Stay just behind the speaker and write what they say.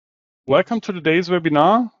Welcome to today's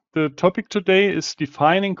webinar. The topic today is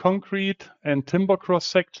defining concrete and timber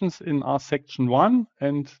cross-sections in RSECTION 1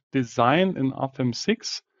 and design in RFEM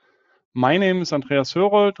 6. My name is Andreas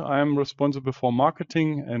Hörold. I am responsible for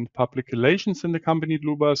marketing and public relations in the company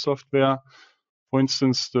Dlubal Software. For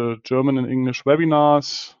instance, the German and English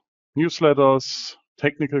webinars, newsletters,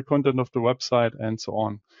 technical content of the website, and so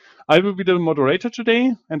on. I will be the moderator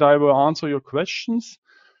today, and I will answer your questions.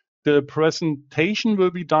 The presentation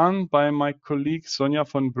will be done by my colleague Sonja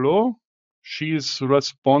von Bloh. She is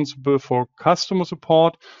responsible for customer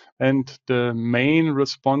support and the main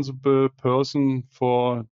responsible person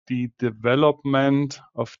for the development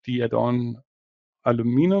of the add-on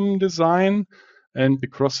aluminum design and the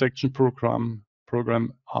cross-section program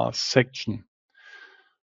RSECTION.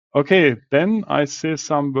 Okay, then I say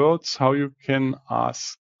some words how you can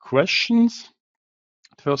ask questions.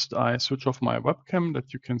 First, I switch off my webcam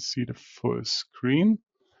that you can see the full screen.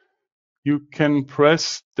 You can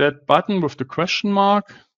press that button with the question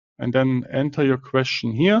mark and then enter your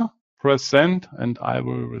question here, press send, and I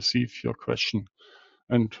will receive your question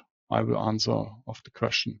and I will answer of the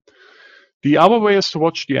question. The other way is to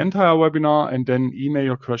watch the entire webinar and then email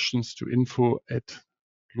your questions to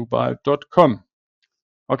info@dlubal.com.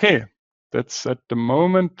 Okay, that's at the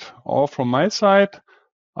moment all from my side.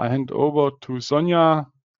 I hand over to Sonja.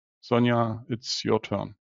 Sonja, it's your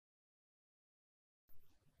turn.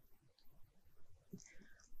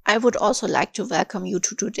 I would also like to welcome you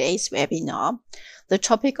to today's webinar. The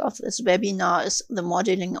topic of this webinar is the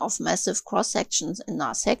modeling of massive cross-sections in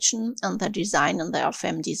RSECTION and the design in the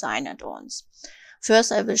RFEM design add-ons.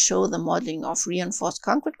 First, I will show the modeling of reinforced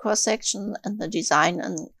concrete cross-section and the design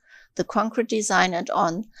in the concrete design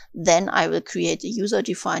add-on. Then I will create a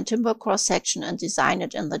user-defined timber cross-section and design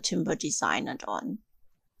it in the timber design add-on.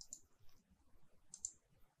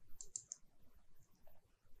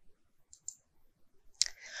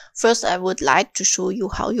 First, I would like to show you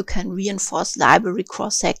how you can reinforce library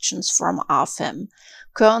cross-sections from RFEM.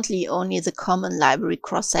 Currently, only the common library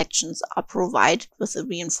cross-sections are provided with a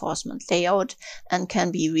reinforcement layout and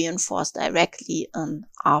can be reinforced directly in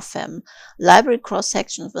RFEM. Library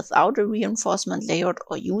cross-sections without a reinforcement layout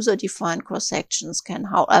or user-defined cross-sections can,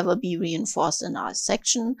 however, be reinforced in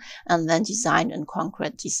RSECTION and then designed in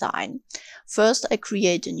concrete design. First, I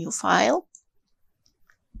create a new file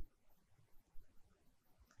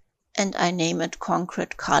and I name it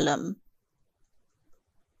concrete column.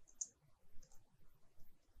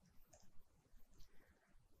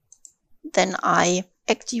 Then I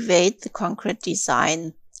activate the concrete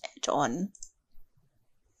design add-on.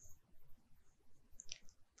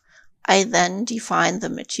 I then define the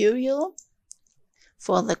material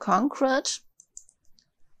for the concrete,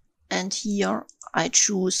 and here I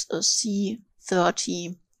choose a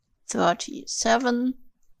C3037,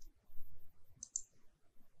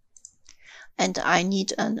 and I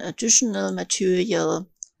need an additional material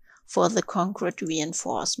for the concrete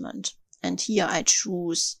reinforcement, and here I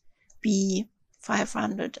choose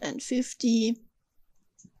B550.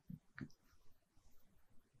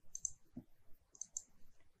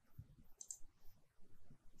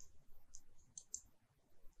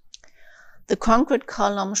 The concrete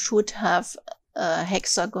column should have a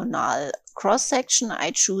hexagonal cross-section. I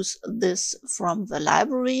choose this from the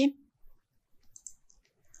library.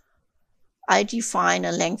 I define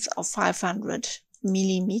a length of 500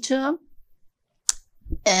 millimeter,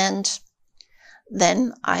 and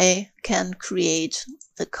then I can create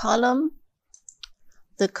the column.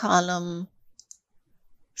 The column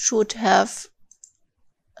should have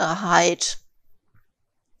a height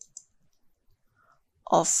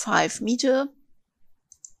of 5 meters.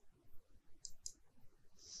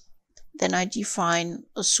 Then I define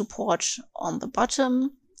a support on the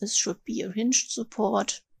bottom. This should be a hinged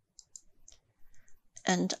support.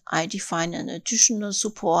 And I define an additional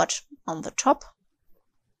support on the top.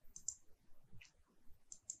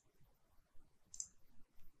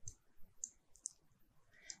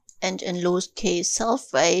 And in load case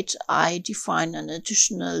self-weight, I define an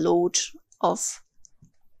additional load of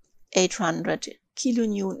 800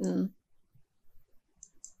 kilonewton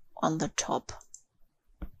on the top.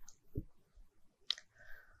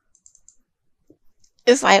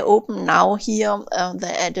 If I open now here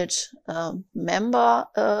the edit member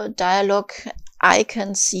dialog, I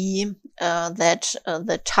can see that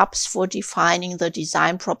the tabs for defining the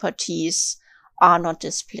design properties are not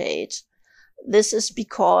displayed. This is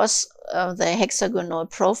because the hexagonal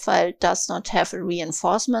profile does not have a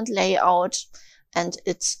reinforcement layout, and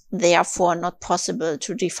it's therefore not possible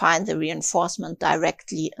to define the reinforcement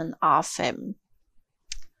directly in RFEM.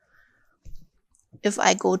 If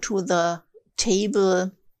I go to the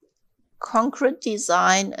table concrete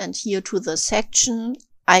design and here to the section,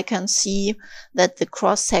 I can see that the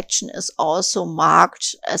cross section is also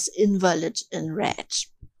marked as invalid in red.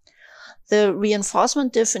 The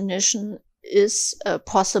reinforcement definition is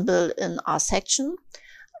possible in RSECTION,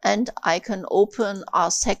 and I can open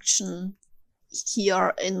RSECTION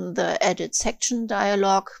here in the Edit Section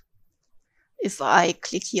dialog if I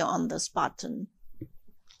click here on this button.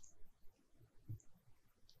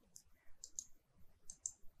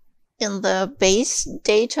 In the base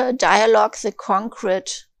data dialog, the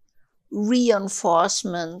concrete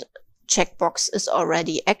reinforcement checkbox is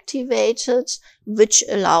already activated, which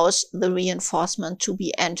allows the reinforcement to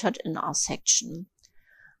be entered in RSECTION.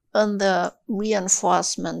 In the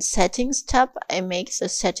Reinforcement Settings tab, I make the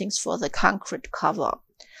settings for the concrete cover.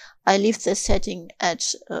 I leave the setting at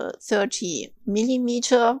 30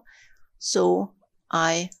 millimeter, so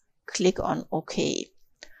I click on OK.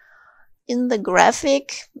 In the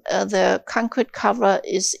graphic, the concrete cover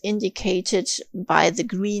is indicated by the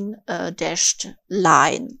green dashed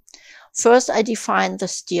line. First, I define the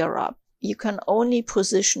steer-up. You can only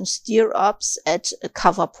position steer-ups at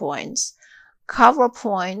cover points. Cover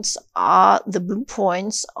points are the blue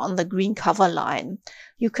points on the green cover line.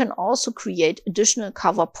 You can also create additional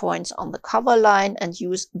cover points on the cover line and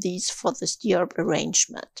use these for the steer-up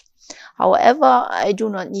arrangement. However, I do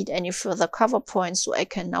not need any further cover points, so I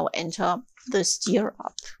can now enter the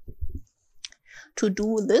steer-up. To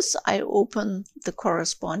do this, I open the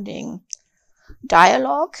corresponding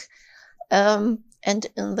dialog, and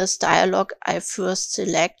in this dialog, I first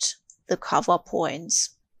select the cover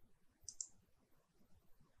points.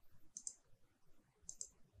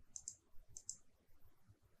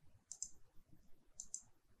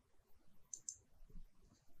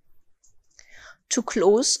 To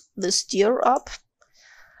close the steer-up,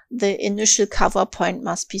 the initial cover point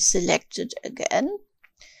must be selected again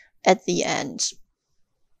at the end.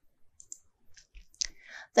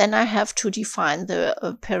 Then I have to define the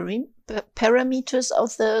parameters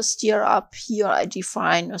of the steer-up. Here I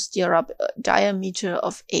define a steer-up diameter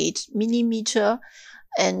of 8 millimeter,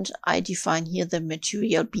 and I define here the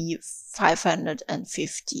material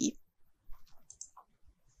B550.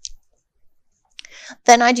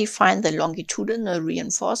 Then I define the longitudinal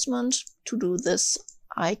reinforcement. To do this,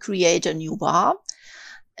 I create a new bar,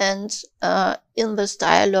 and in this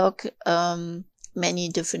dialog, many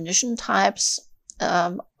definition types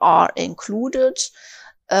are included.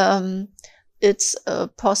 It's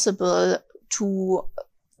possible to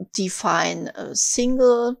define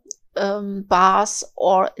single bars,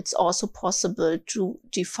 or it's also possible to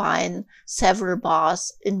define several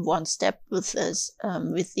bars in one step with these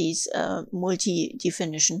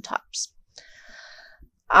multi-definition types.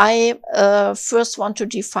 I first want to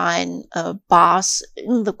define bars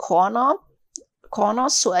in the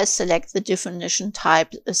corners, so I select the definition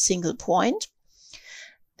type a single point.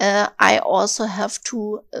 I also have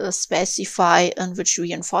to specify in which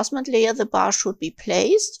reinforcement layer the bar should be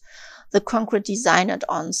placed. The concrete design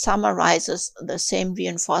add-on summarizes the same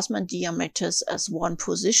reinforcement diameters as one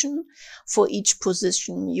position. For each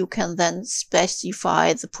position, you can then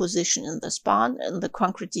specify the position in the span in the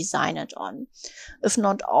concrete design add-on. If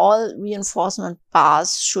not all reinforcement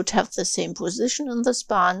bars should have the same position in the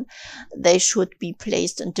span, they should be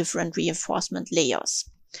placed in different reinforcement layers.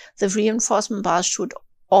 The reinforcement bars should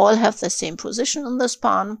all have the same position in the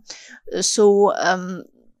span, so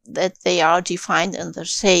that they are defined in the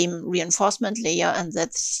same reinforcement layer, and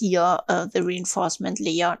that's here the reinforcement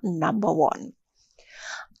layer number 1.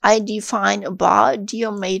 I define a bar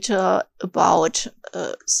diameter about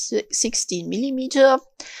 16 millimeter.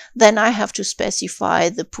 Then I have to specify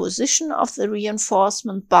the position of the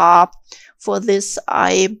reinforcement bar. For this,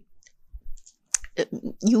 I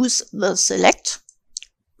use the select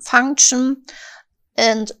function,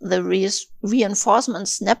 and the reinforcement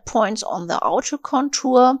snap points on the outer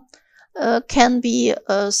contour can be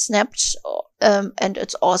snapped, and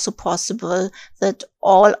it's also possible that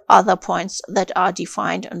all other points that are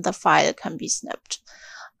defined in the file can be snapped.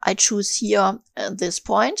 I choose here this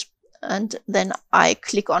point, and then I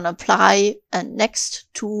click on Apply and Next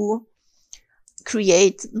to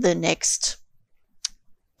create the next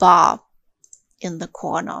bar in the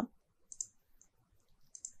corner.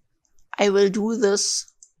 I will do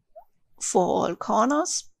this for all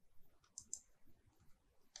corners.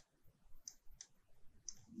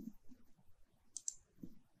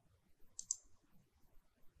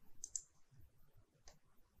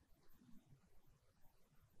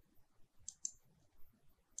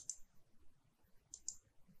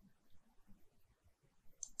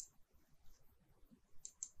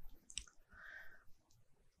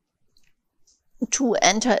 To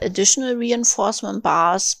enter additional reinforcement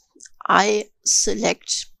bars, I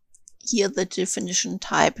select here the definition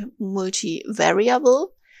type multivariable.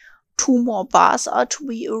 2 more bars are to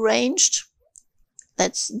be arranged.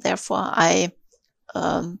 Therefore I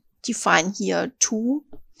define here 2.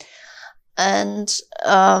 And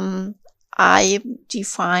I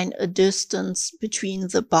define a distance between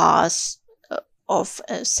the bars of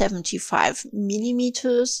 75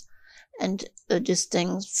 millimeters and a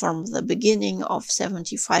distance from the beginning of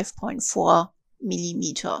 75.4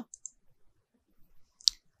 millimeter.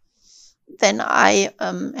 Then I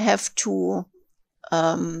have to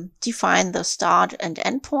define the start and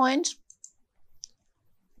end point.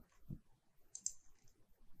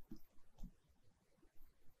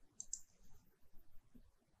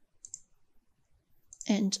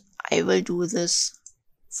 And I will do this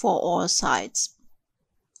for all sides.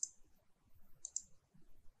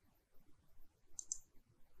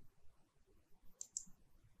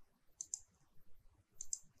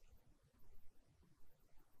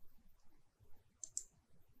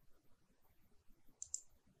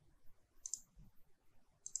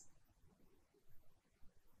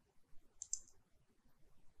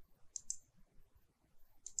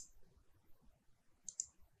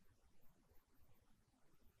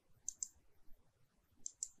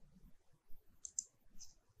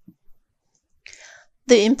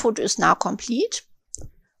 The input is now complete,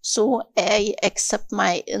 so I accept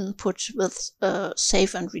my input with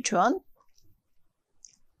save and return.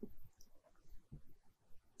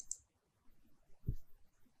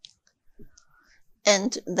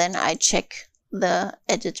 And then I check the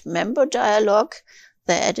edit member dialog.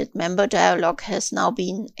 The edit member dialog has now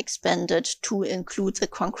been expanded to include the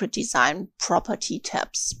concrete design property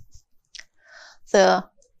tabs. The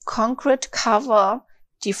concrete cover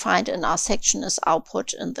defined in our section is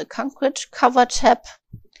output in the concrete cover tab.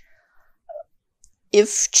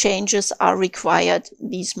 If changes are required,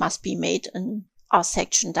 these must be made in our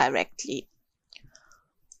section directly.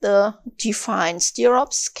 The defined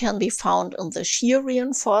stirrups can be found in the shear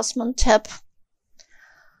reinforcement tab.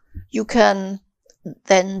 You can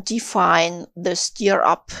then define the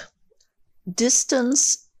stirrup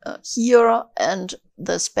distance here and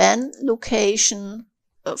the span location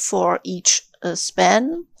for each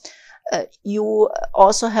span. You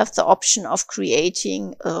also have the option of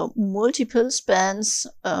creating multiple spans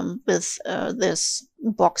with this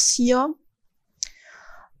box here.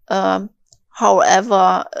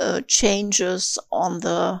 However, changes on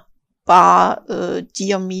the bar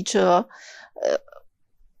diameter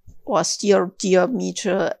or steer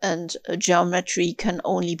diameter and geometry can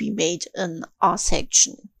only be made in our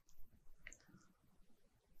section.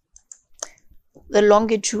 The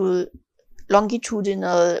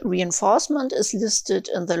longitudinal reinforcement is listed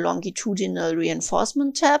in the longitudinal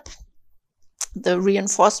reinforcement tab. The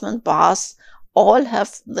reinforcement bars all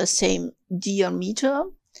have the same diameter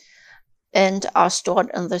and are stored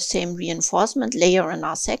in the same reinforcement layer in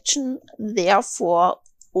our section. Therefore,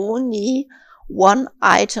 only one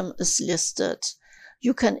item is listed.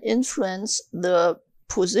 You can influence the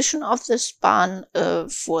position of the span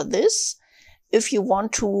for this. If you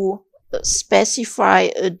want to specify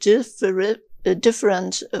a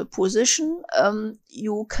different position,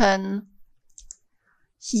 you can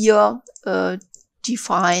here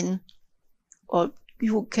define, or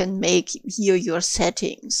you can make here your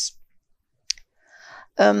settings.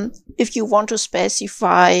 If you want to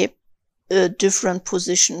specify a different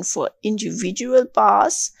position for individual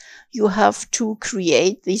bars, you have to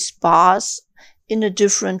create these bars in a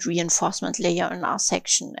different reinforcement layer in our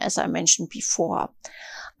section, as I mentioned before.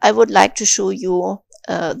 I would like to show you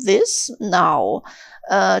this now.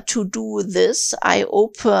 To do this, I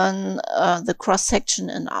open the cross-section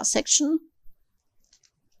in our section,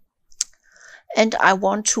 and I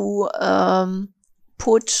want to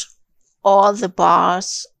put all the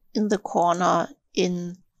bars in the corner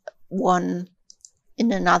in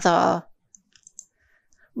another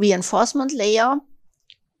reinforcement layer.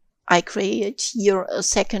 I create here a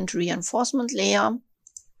second reinforcement layer,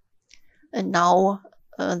 and now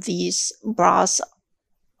these bars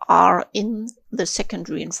are in the second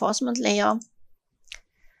reinforcement layer.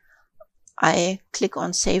 I click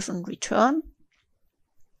on save and return.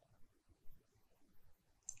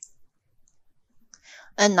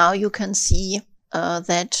 And now you can see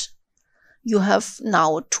that you have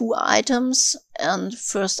now 2 items, and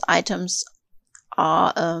first items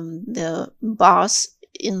are the bars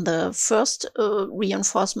in the first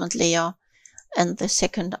reinforcement layer, and the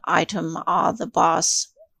second item are the bars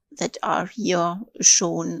that are here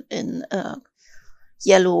shown in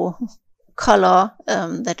yellow color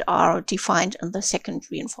that are defined in the second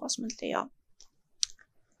reinforcement layer.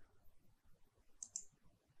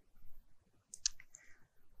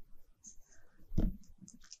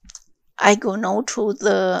 I go now to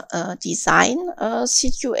the design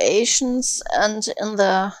situations, and in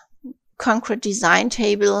the concrete design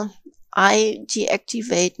table, I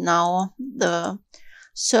deactivate now the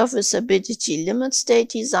serviceability limit state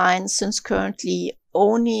design, since currently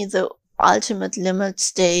only the ultimate limit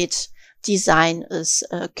state design is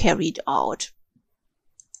carried out.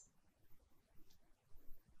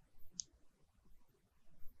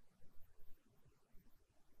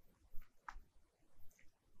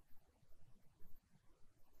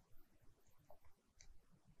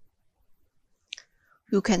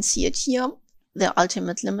 You can see it here. The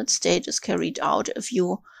ultimate limit state is carried out. If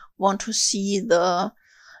you want to see the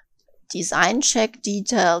design check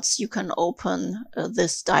details, you can open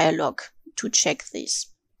this dialog to check this.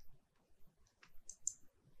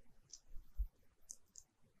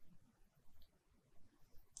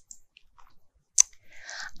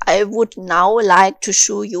 I would now like to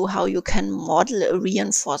show you how you can model a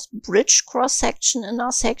reinforced bridge cross-section in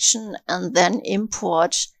our section and then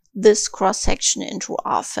import this cross-section into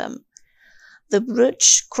RFEM. The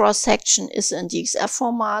bridge cross-section is in DXF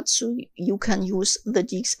format, so you can use the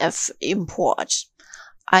DXF import.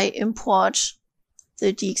 I import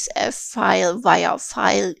the DXF file via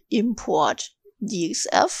File, Import,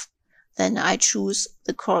 DXF. Then I choose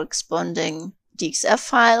the corresponding DXF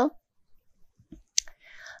file.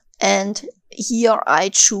 And here I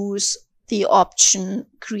choose the option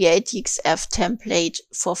Create DXF Template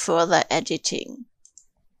for further editing.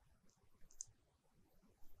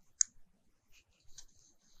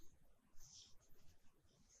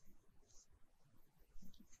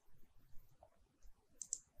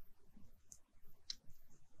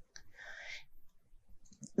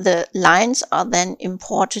 The lines are then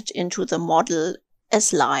imported into the model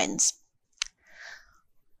as lines.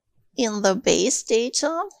 In the base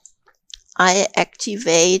data, I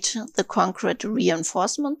activate the concrete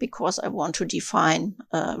reinforcement because I want to define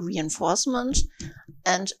reinforcement.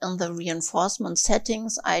 And in the reinforcement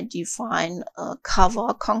settings, I define a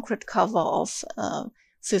concrete cover of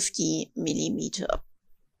 50 millimeter.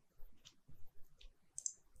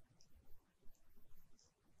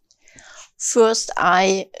 First,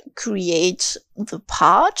 I create the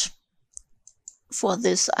part. For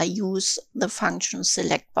this, I use the function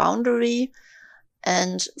select boundary.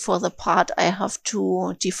 And for the part, I have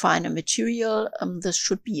to define a material. This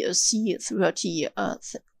should be a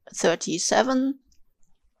C37.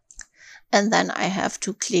 And then I have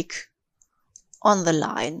to click on the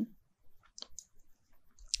line.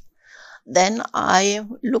 Then I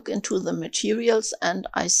look into the materials and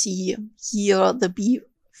I see here the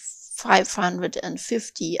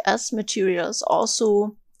B550S materials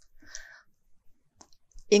also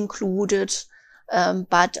included,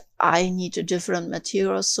 but I need a different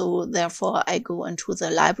material, so therefore I go into the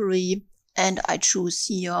library and I choose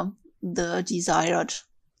here the desired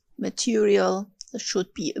material. This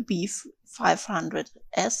should be a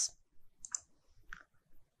B500S,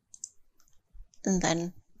 and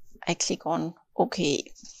then I click on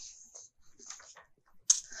OK.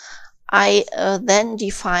 I then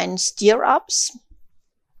define stirrups.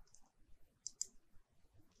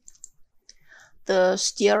 The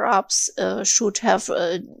stirrups should have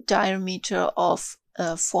a diameter of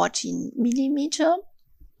 14 millimeter.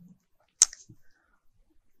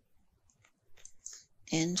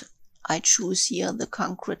 And I choose here the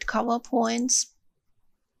concrete cover points.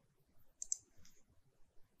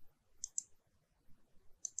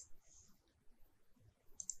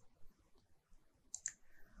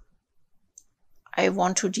 I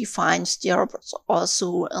want to define stirrups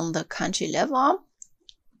also in the cantilever,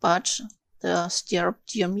 but the stirrup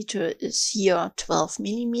diameter is here 12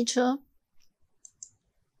 millimeter.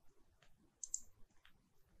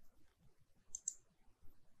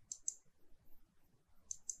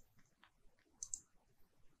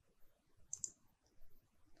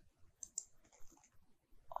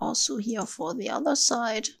 Also here for the other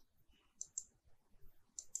side.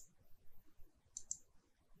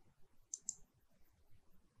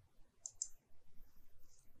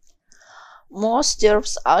 More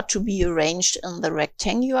stirrups are to be arranged in the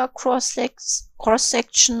rectangular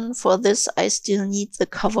cross-section. For this, I still need the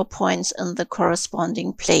cover points in the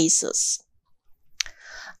corresponding places.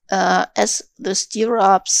 As the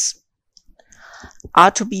stirrups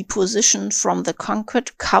are to be positioned from the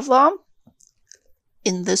concrete cover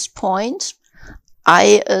in this point,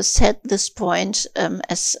 I set this point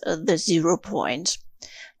as the 0 point.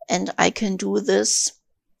 And I can do this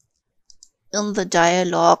in the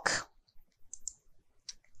dialog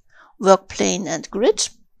Work Plane and Grid.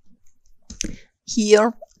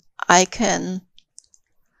 Here I can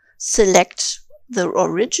select the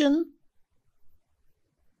origin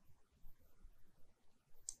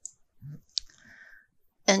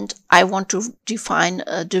and I want to define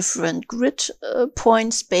a different grid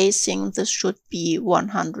point spacing. This should be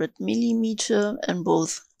 100 millimeter in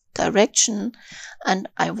both direction, and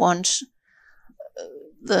I want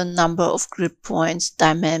the number of grid points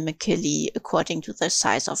dynamically according to the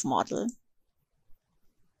size of model.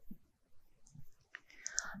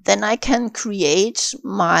 Then I can create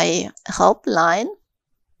my help line.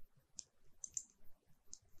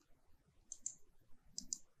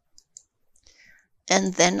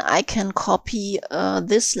 And then I can copy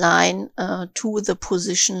this line to the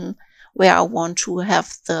position where I want to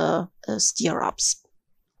have the steer-ups.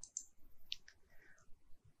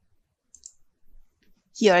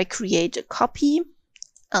 Here I create a copy,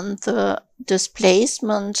 and the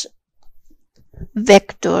displacement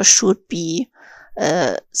vector should be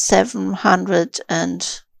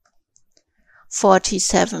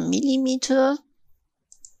 747 millimeter,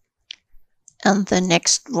 and the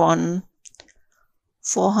next one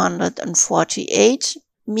 448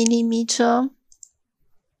 millimeter,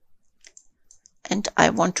 and I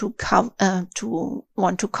want to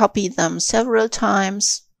copy them several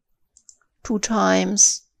times, 2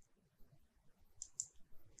 times,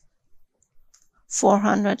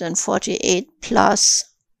 448 plus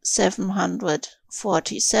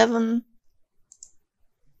 747,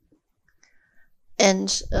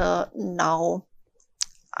 and now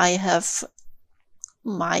I have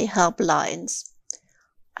my help lines.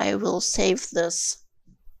 I will save this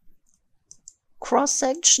cross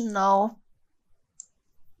section now.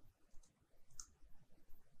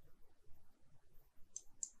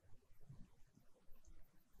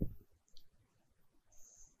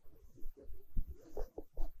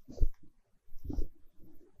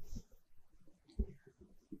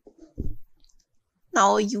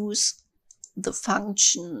 Now use the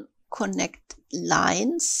function connect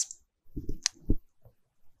lines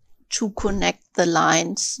to connect the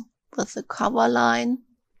lines with the cover line.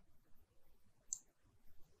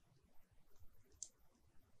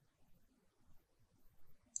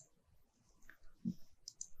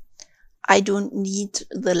 I don't need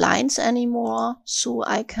the lines anymore, so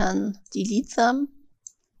I can delete them.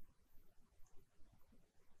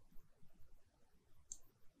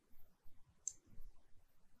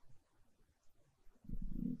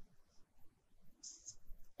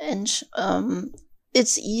 And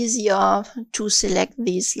it's easier to select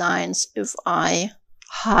these lines if I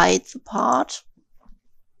hide the part.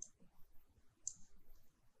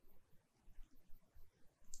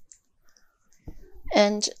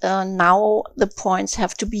 And now the points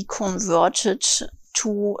have to be converted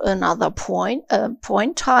to another point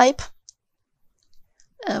type.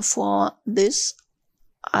 For this,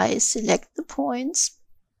 I select the points.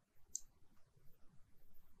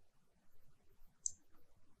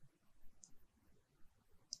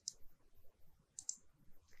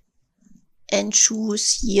 And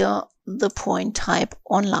choose here the point type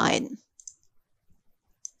online.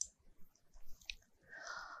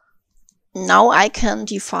 Now I can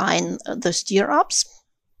define the steer-ups.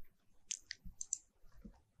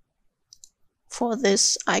 For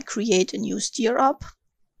this, I create a new steer-up.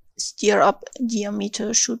 Steer-up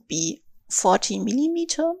diameter should be 40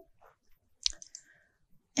 millimeter.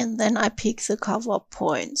 And then I pick the cover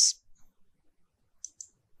points.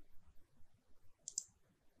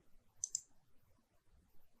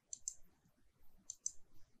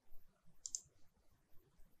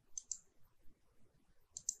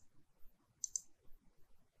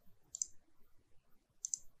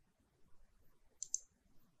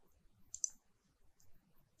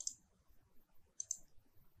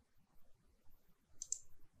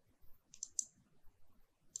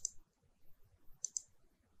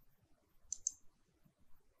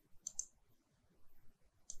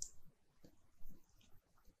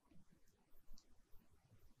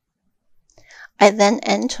 I then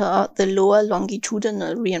enter the lower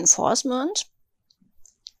longitudinal reinforcement.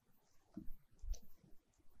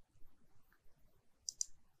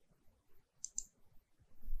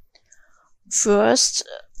 First,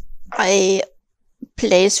 I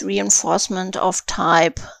place reinforcement of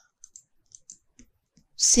type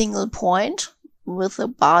single point with a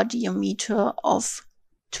bar diameter of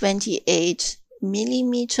 28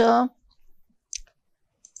 millimeter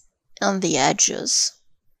on the edges.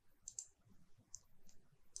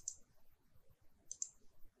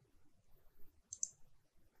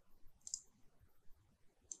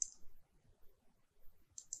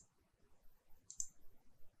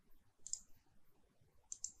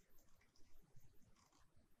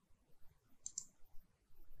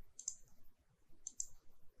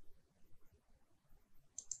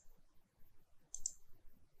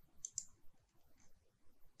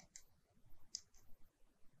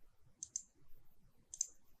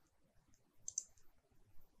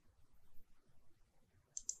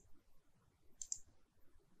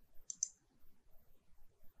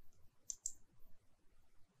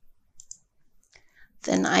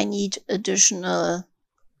 Then I need additional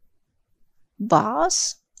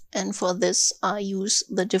bars, and for this I use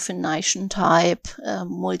the definition type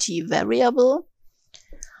multivariable.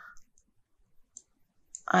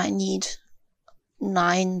 I need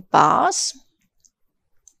 9 bars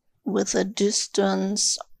with a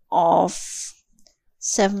distance of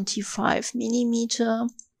 75 millimeter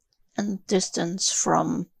and distance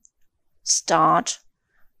from start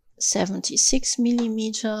 76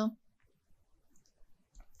 millimeter.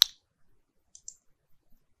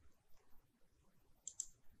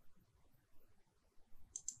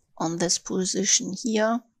 On this position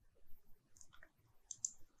here,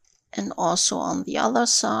 and also on the other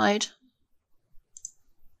side.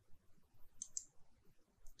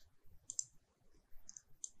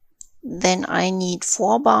 Then I need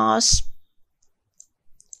 4 bars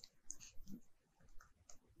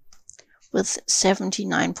with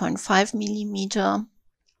 79.5 millimeter.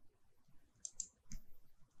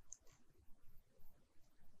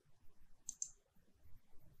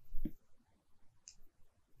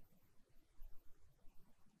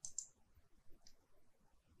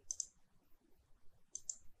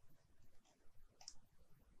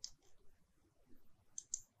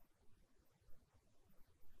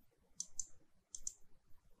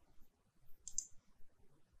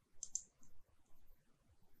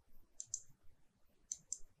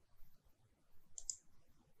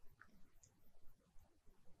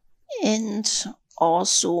 And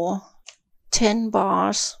also 10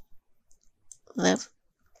 bars with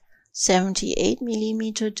 78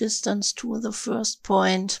 millimeter distance to the first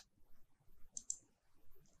point.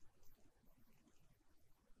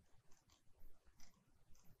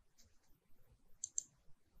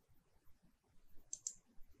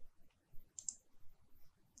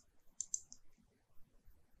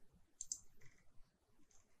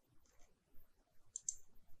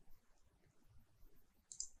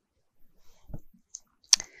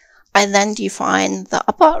 I then define the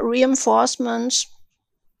upper reinforcement.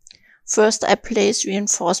 First, I place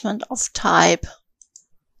reinforcement of type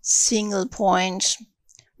single point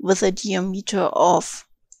with a diameter of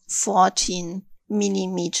 14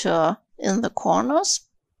 millimeter in the corners.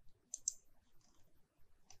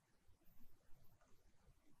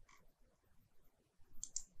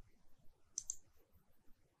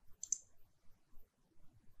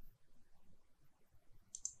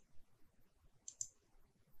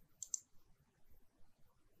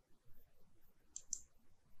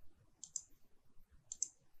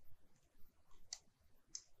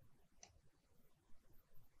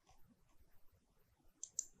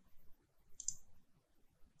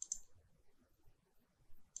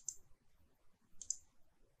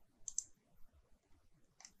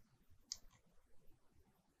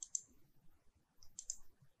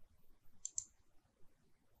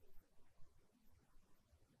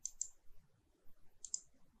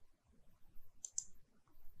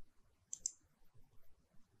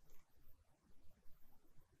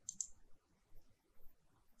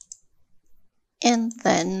 And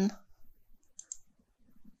then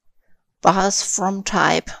bars from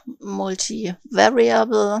type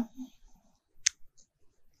multivariable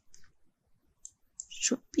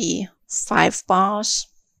should be 5 bars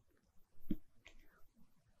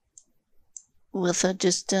with a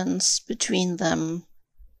distance between them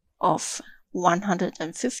of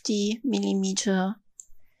 150 millimeter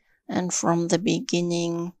and from the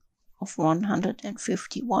beginning of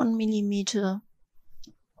 151 millimeter.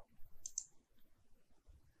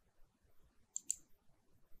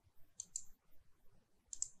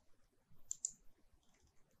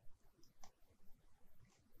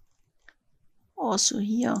 Also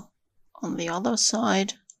here on the other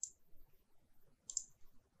side,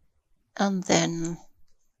 and then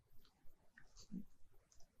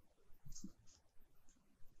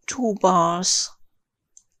 2 bars.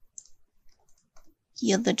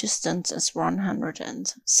 Here the distance is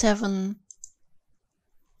 107.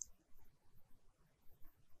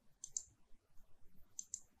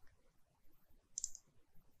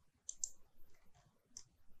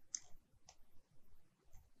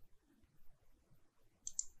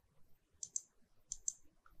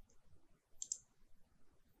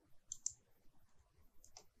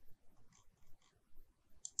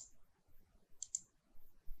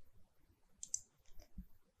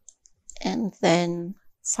 And then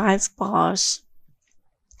 5 bars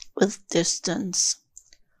with distance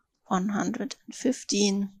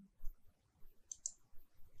 115.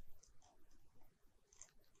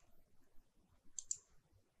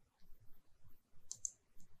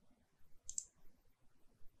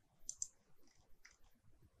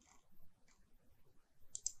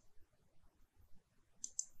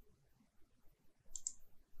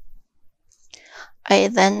 I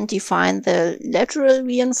then define the lateral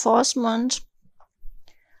reinforcement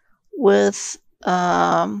with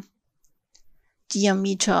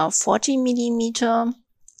diameter 40 millimeter,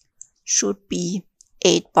 should be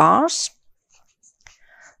 8 bars.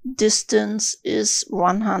 Distance is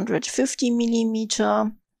 150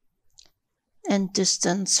 millimeter and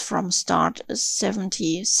distance from start is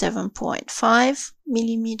 77.5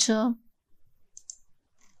 millimeter.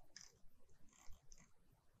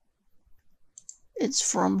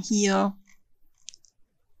 It's from here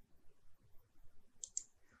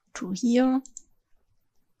to here,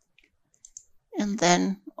 and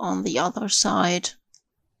then on the other side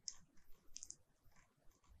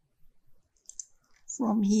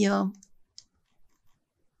from here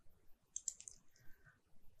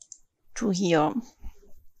to here.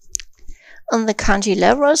 On the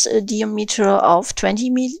cantilevers, a diameter of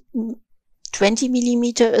 20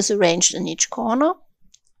 millimeter is arranged in each corner.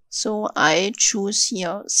 So I choose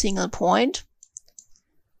here single point,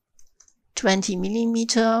 20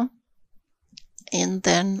 millimeter, and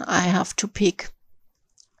then I have to pick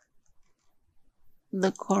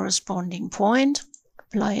the corresponding point,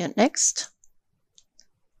 apply it next.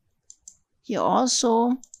 Here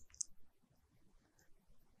also,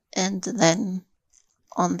 and then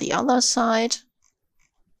on the other side.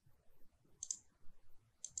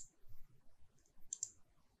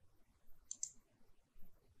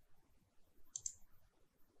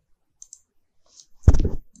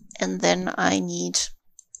 And then I need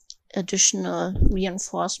additional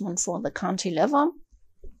reinforcement for the cantilever.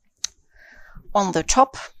 On the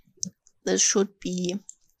top, this should be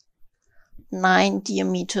 9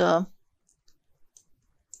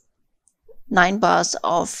 bars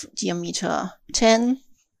of diameter 10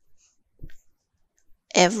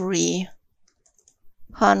 every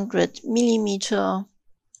 100 millimeter,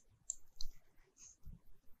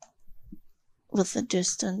 with the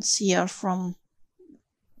distance here from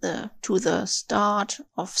to the start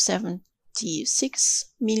of 76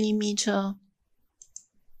 millimeter,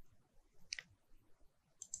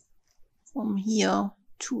 from here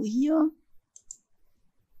to here,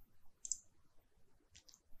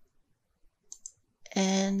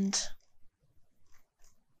 and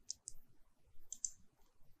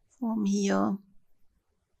from here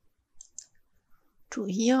to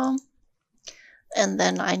here, and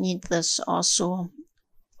then I need this also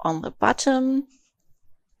on the bottom.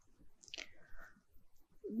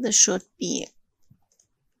 This should be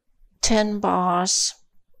 10 bars,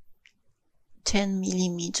 10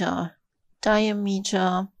 millimeter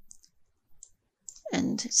diameter,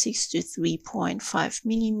 and 63.5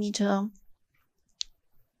 millimeter.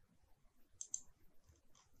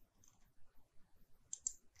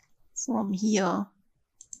 From here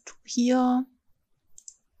to here,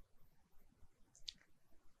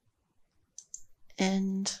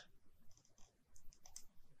 and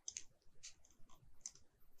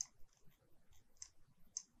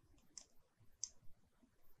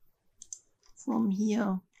from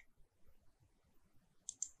here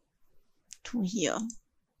to here.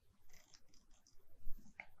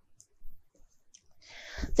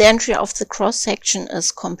 The entry of the cross section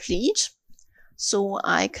is complete, so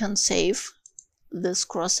I can save this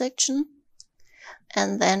cross section,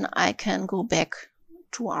 and then I can go back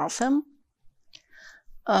to RFEM.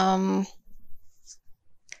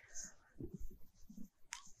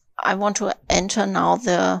 I want to enter now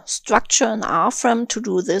the structure in RFEM. To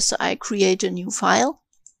do this, I create a new file.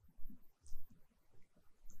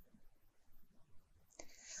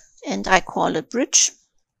 And I call it bridge.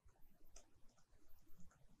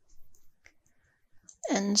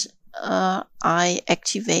 And I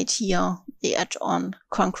activate here the add-on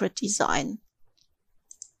concrete design.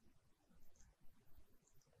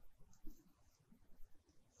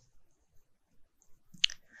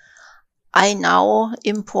 I now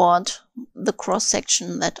import the cross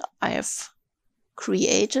section that I have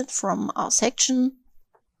created from our section.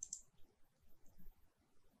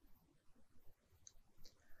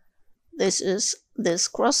 This is this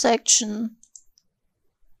cross section.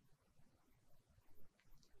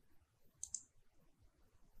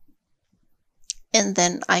 And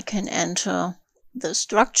then I can enter the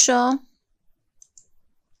structure.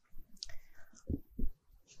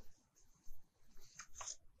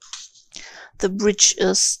 The bridge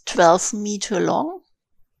is 12 meter long,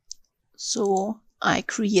 so I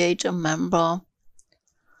create a member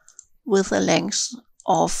with a length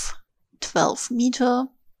of 12 meter.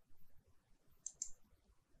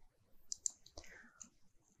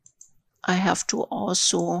 I have to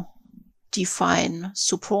also define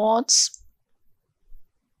supports.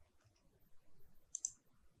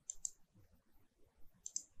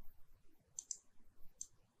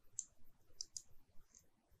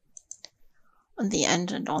 on the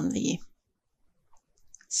end and on the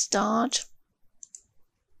start.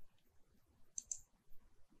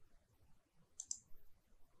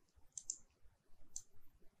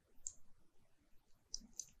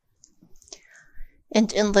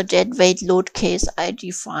 And in the deadweight load case, I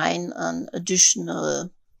define an additional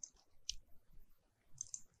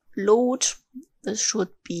load. This should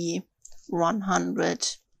be 100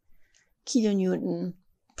 kilonewton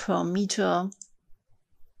per meter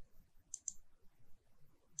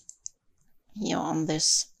here on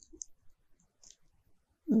this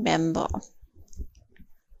member.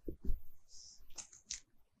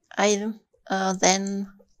 I then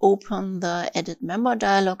open the edit member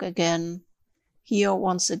dialog again. Here,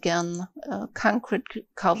 once again, concrete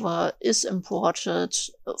cover is imported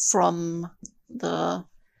from the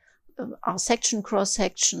R-section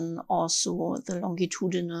cross-section, also the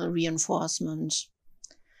longitudinal reinforcement.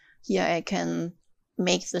 Here I can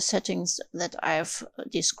make the settings that I've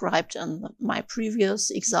described in my previous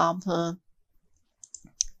example.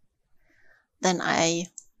 Then I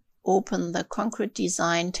open the concrete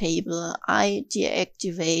design table. I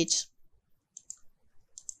deactivate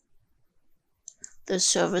the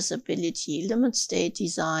serviceability limit state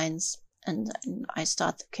designs, and then I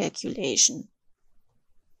start the calculation.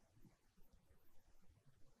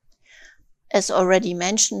 As already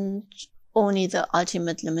mentioned, only the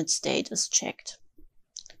ultimate limit state is checked.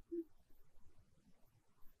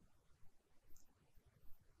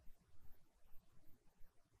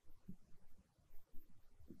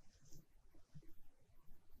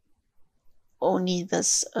 Only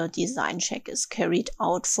this design check is carried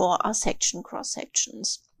out for our section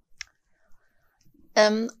cross-sections.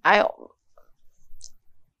 I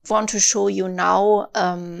want to show you now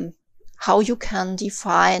how you can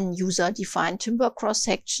define user-defined timber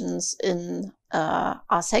cross-sections in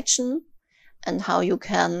R-section, and how you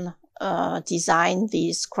can design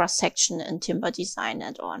these cross-section in timber design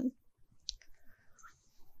add-on.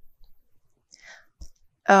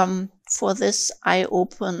 For this, I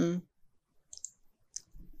open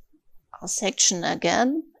R-section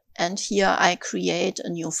again, and here I create a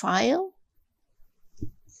new file.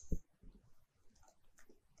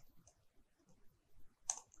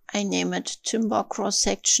 I name it timber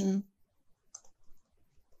cross-section.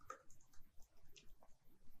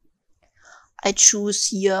 I choose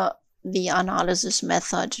here the analysis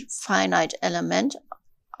method finite element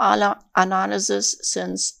analysis,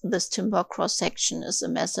 since this timber cross-section is a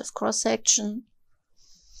massive cross-section.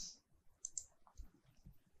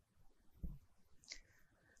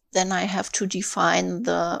 Then I have to define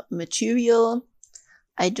the material.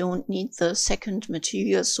 I don't need the second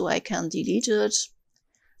material, so I can delete it.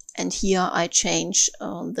 And here I change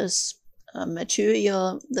this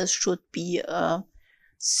material. This should be a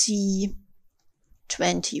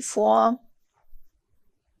C24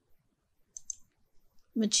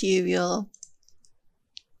 material.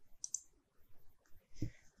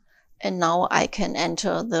 And now I can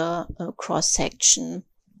enter the cross-section.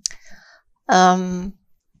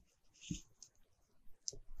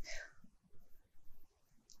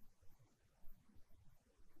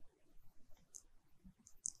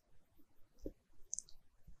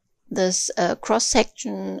 This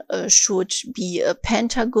cross-section should be a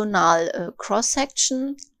pentagonal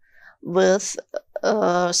cross-section with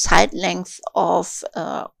a side length of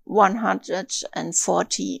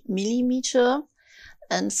 140 millimeter.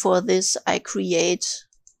 And for this, I create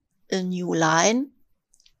a new line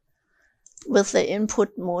with the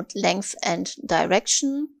input mode length and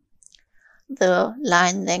direction. The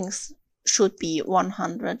line length should be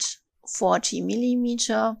 140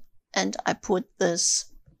 millimeter, and I put this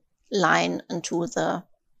line into the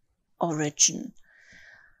origin.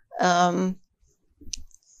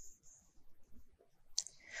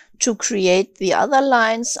 To create the other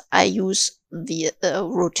lines, I use the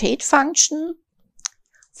rotate function.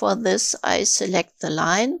 For this, I select the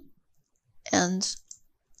line, and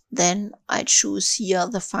then I choose here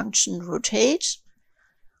the function rotate.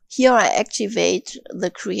 Here I activate the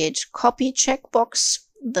create copy checkbox.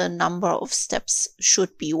 The number of steps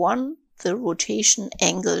should be 1. The rotation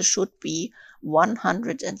angle should be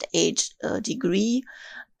 108 degree,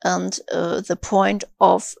 and the point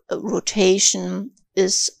of rotation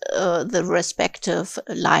is the respective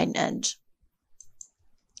line end.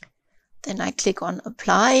 Then I click on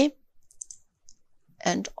apply,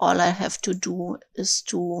 and all I have to do is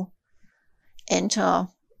to enter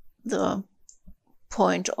the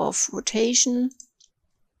point of rotation.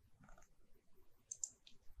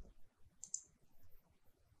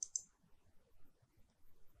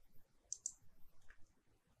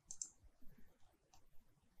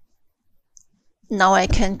 Now I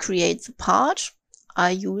can create the part. I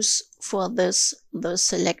use for this the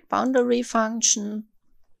select boundary function.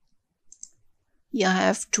 Here I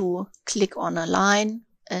have to click on a line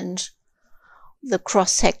and the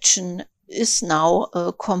cross section is now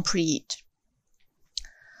complete.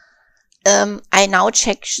 I now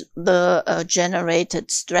check the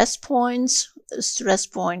generated stress points. The stress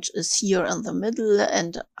point is here in the middle,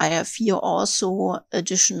 and I have here also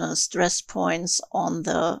additional stress points on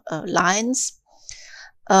the lines.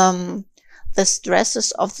 The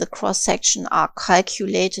stresses of the cross section are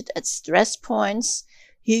calculated at stress points.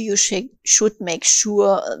 Here you should make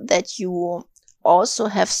sure that you also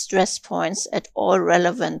have stress points at all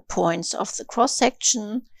relevant points of the cross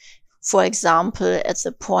section. For example, at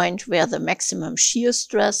the point where the maximum shear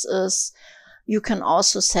stress is. You can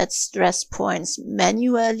also set stress points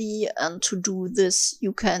manually, and to do this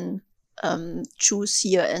you can choose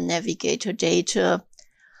here in Navigator Data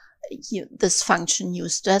this function new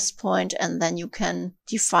stress point, and then you can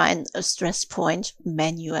define a stress point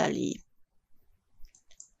manually.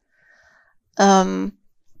 The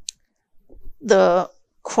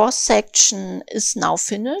cross section is now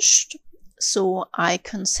finished, so I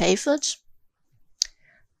can save it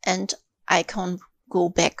and I can go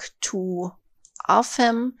back to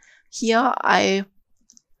RFEM. Here I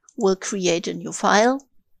will create a new file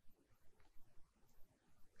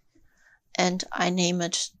and I name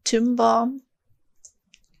it timber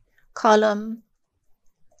column.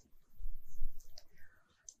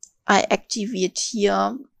 I activate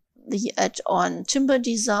here the add-on timber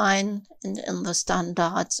design, and in the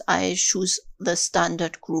standards I choose the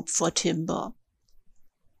standard group for timber.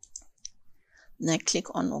 Then I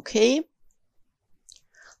click on OK.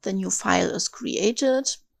 The new file is created.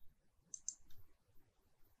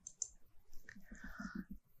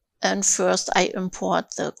 And first I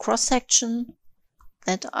import the cross section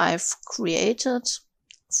that I've created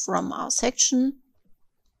from our section.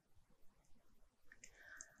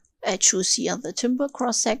 I choose here the timber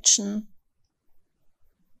cross section,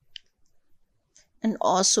 and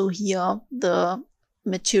also here the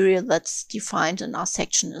material that's defined in our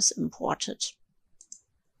section is imported.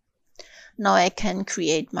 Now I can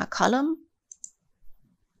create my column.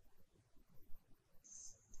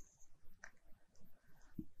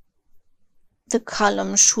 The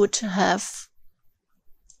column should have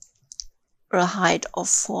a height of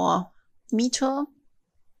 4 meters.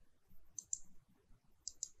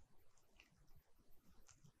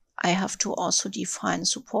 I have to also define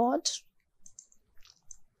support.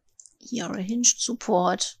 Here a hinged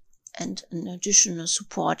support and an additional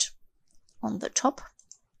support on the top.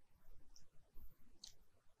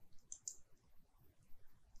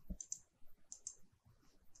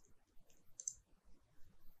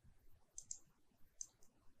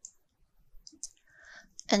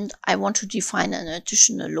 And I want to define an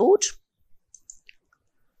additional load.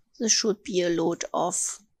 This should be a load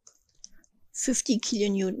of 50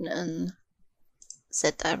 kilonewton in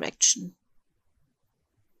Z direction.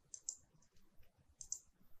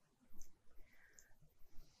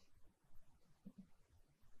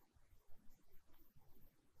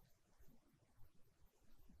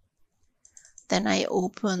 Then I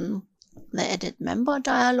open the Edit Member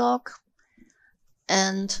dialog,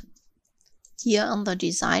 and here on the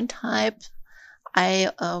design type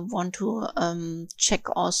I want to check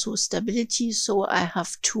also stability, so I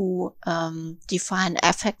have to define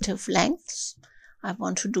effective lengths. I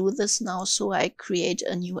want to do this now, so I create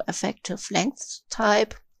a new effective length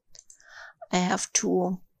type. I have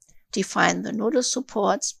to define the nodal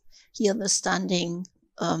supports. Here the standing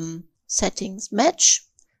settings match,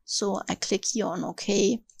 so I click here on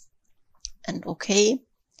OK and OK,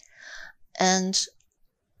 and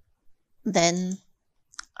then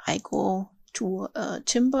I go to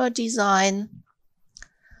timber design.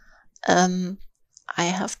 I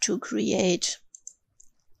have to create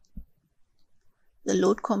the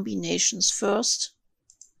load combinations first,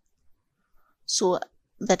 so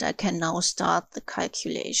that I can now start the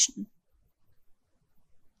calculation.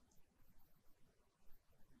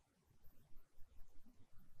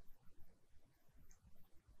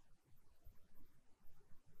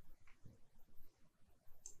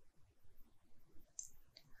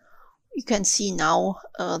 You can see now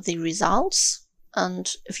the results,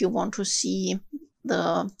 and if you want to see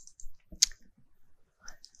the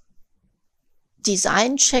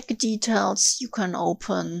design check details, you can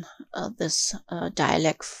open this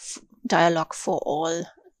dialog for all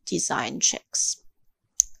design checks.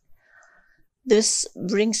 This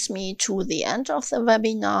brings me to the end of the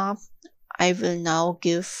webinar. I will now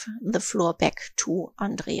give the floor back to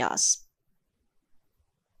Andreas.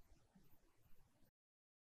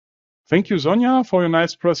 Thank you, Sonja, for your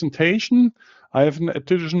nice presentation. I have an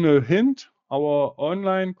additional hint. Our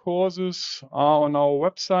online courses are on our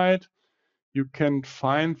website. You can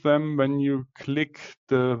find them when you click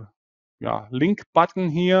the link button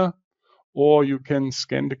here, or you can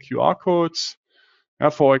scan the QR codes.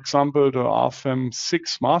 For example, the RFEM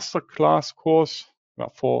 6 Masterclass course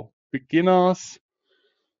for beginners,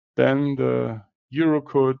 then the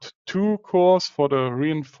Eurocode 2 course for the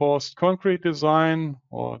reinforced concrete design,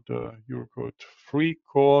 or the Eurocode 3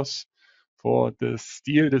 course for the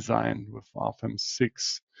steel design with RFEM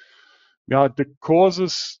 6. The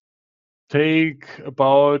courses take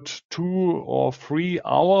about 2 or 3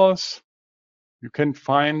 hours. You can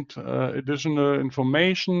find additional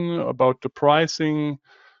information about the pricing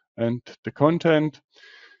and the content.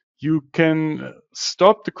 You can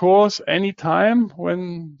stop the course anytime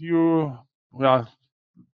when you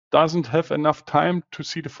doesn't have enough time to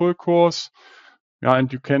see the full course.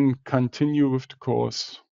 And you can continue with the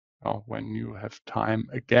course when you have time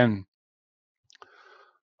again.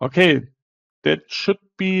 Okay, that should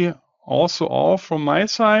be also all from my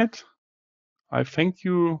side. I thank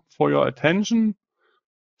you for your attention.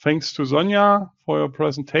 Thanks to Sonja for your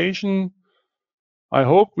presentation. I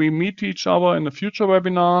hope we meet each other in a future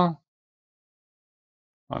webinar.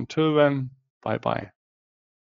 Until then, bye-bye.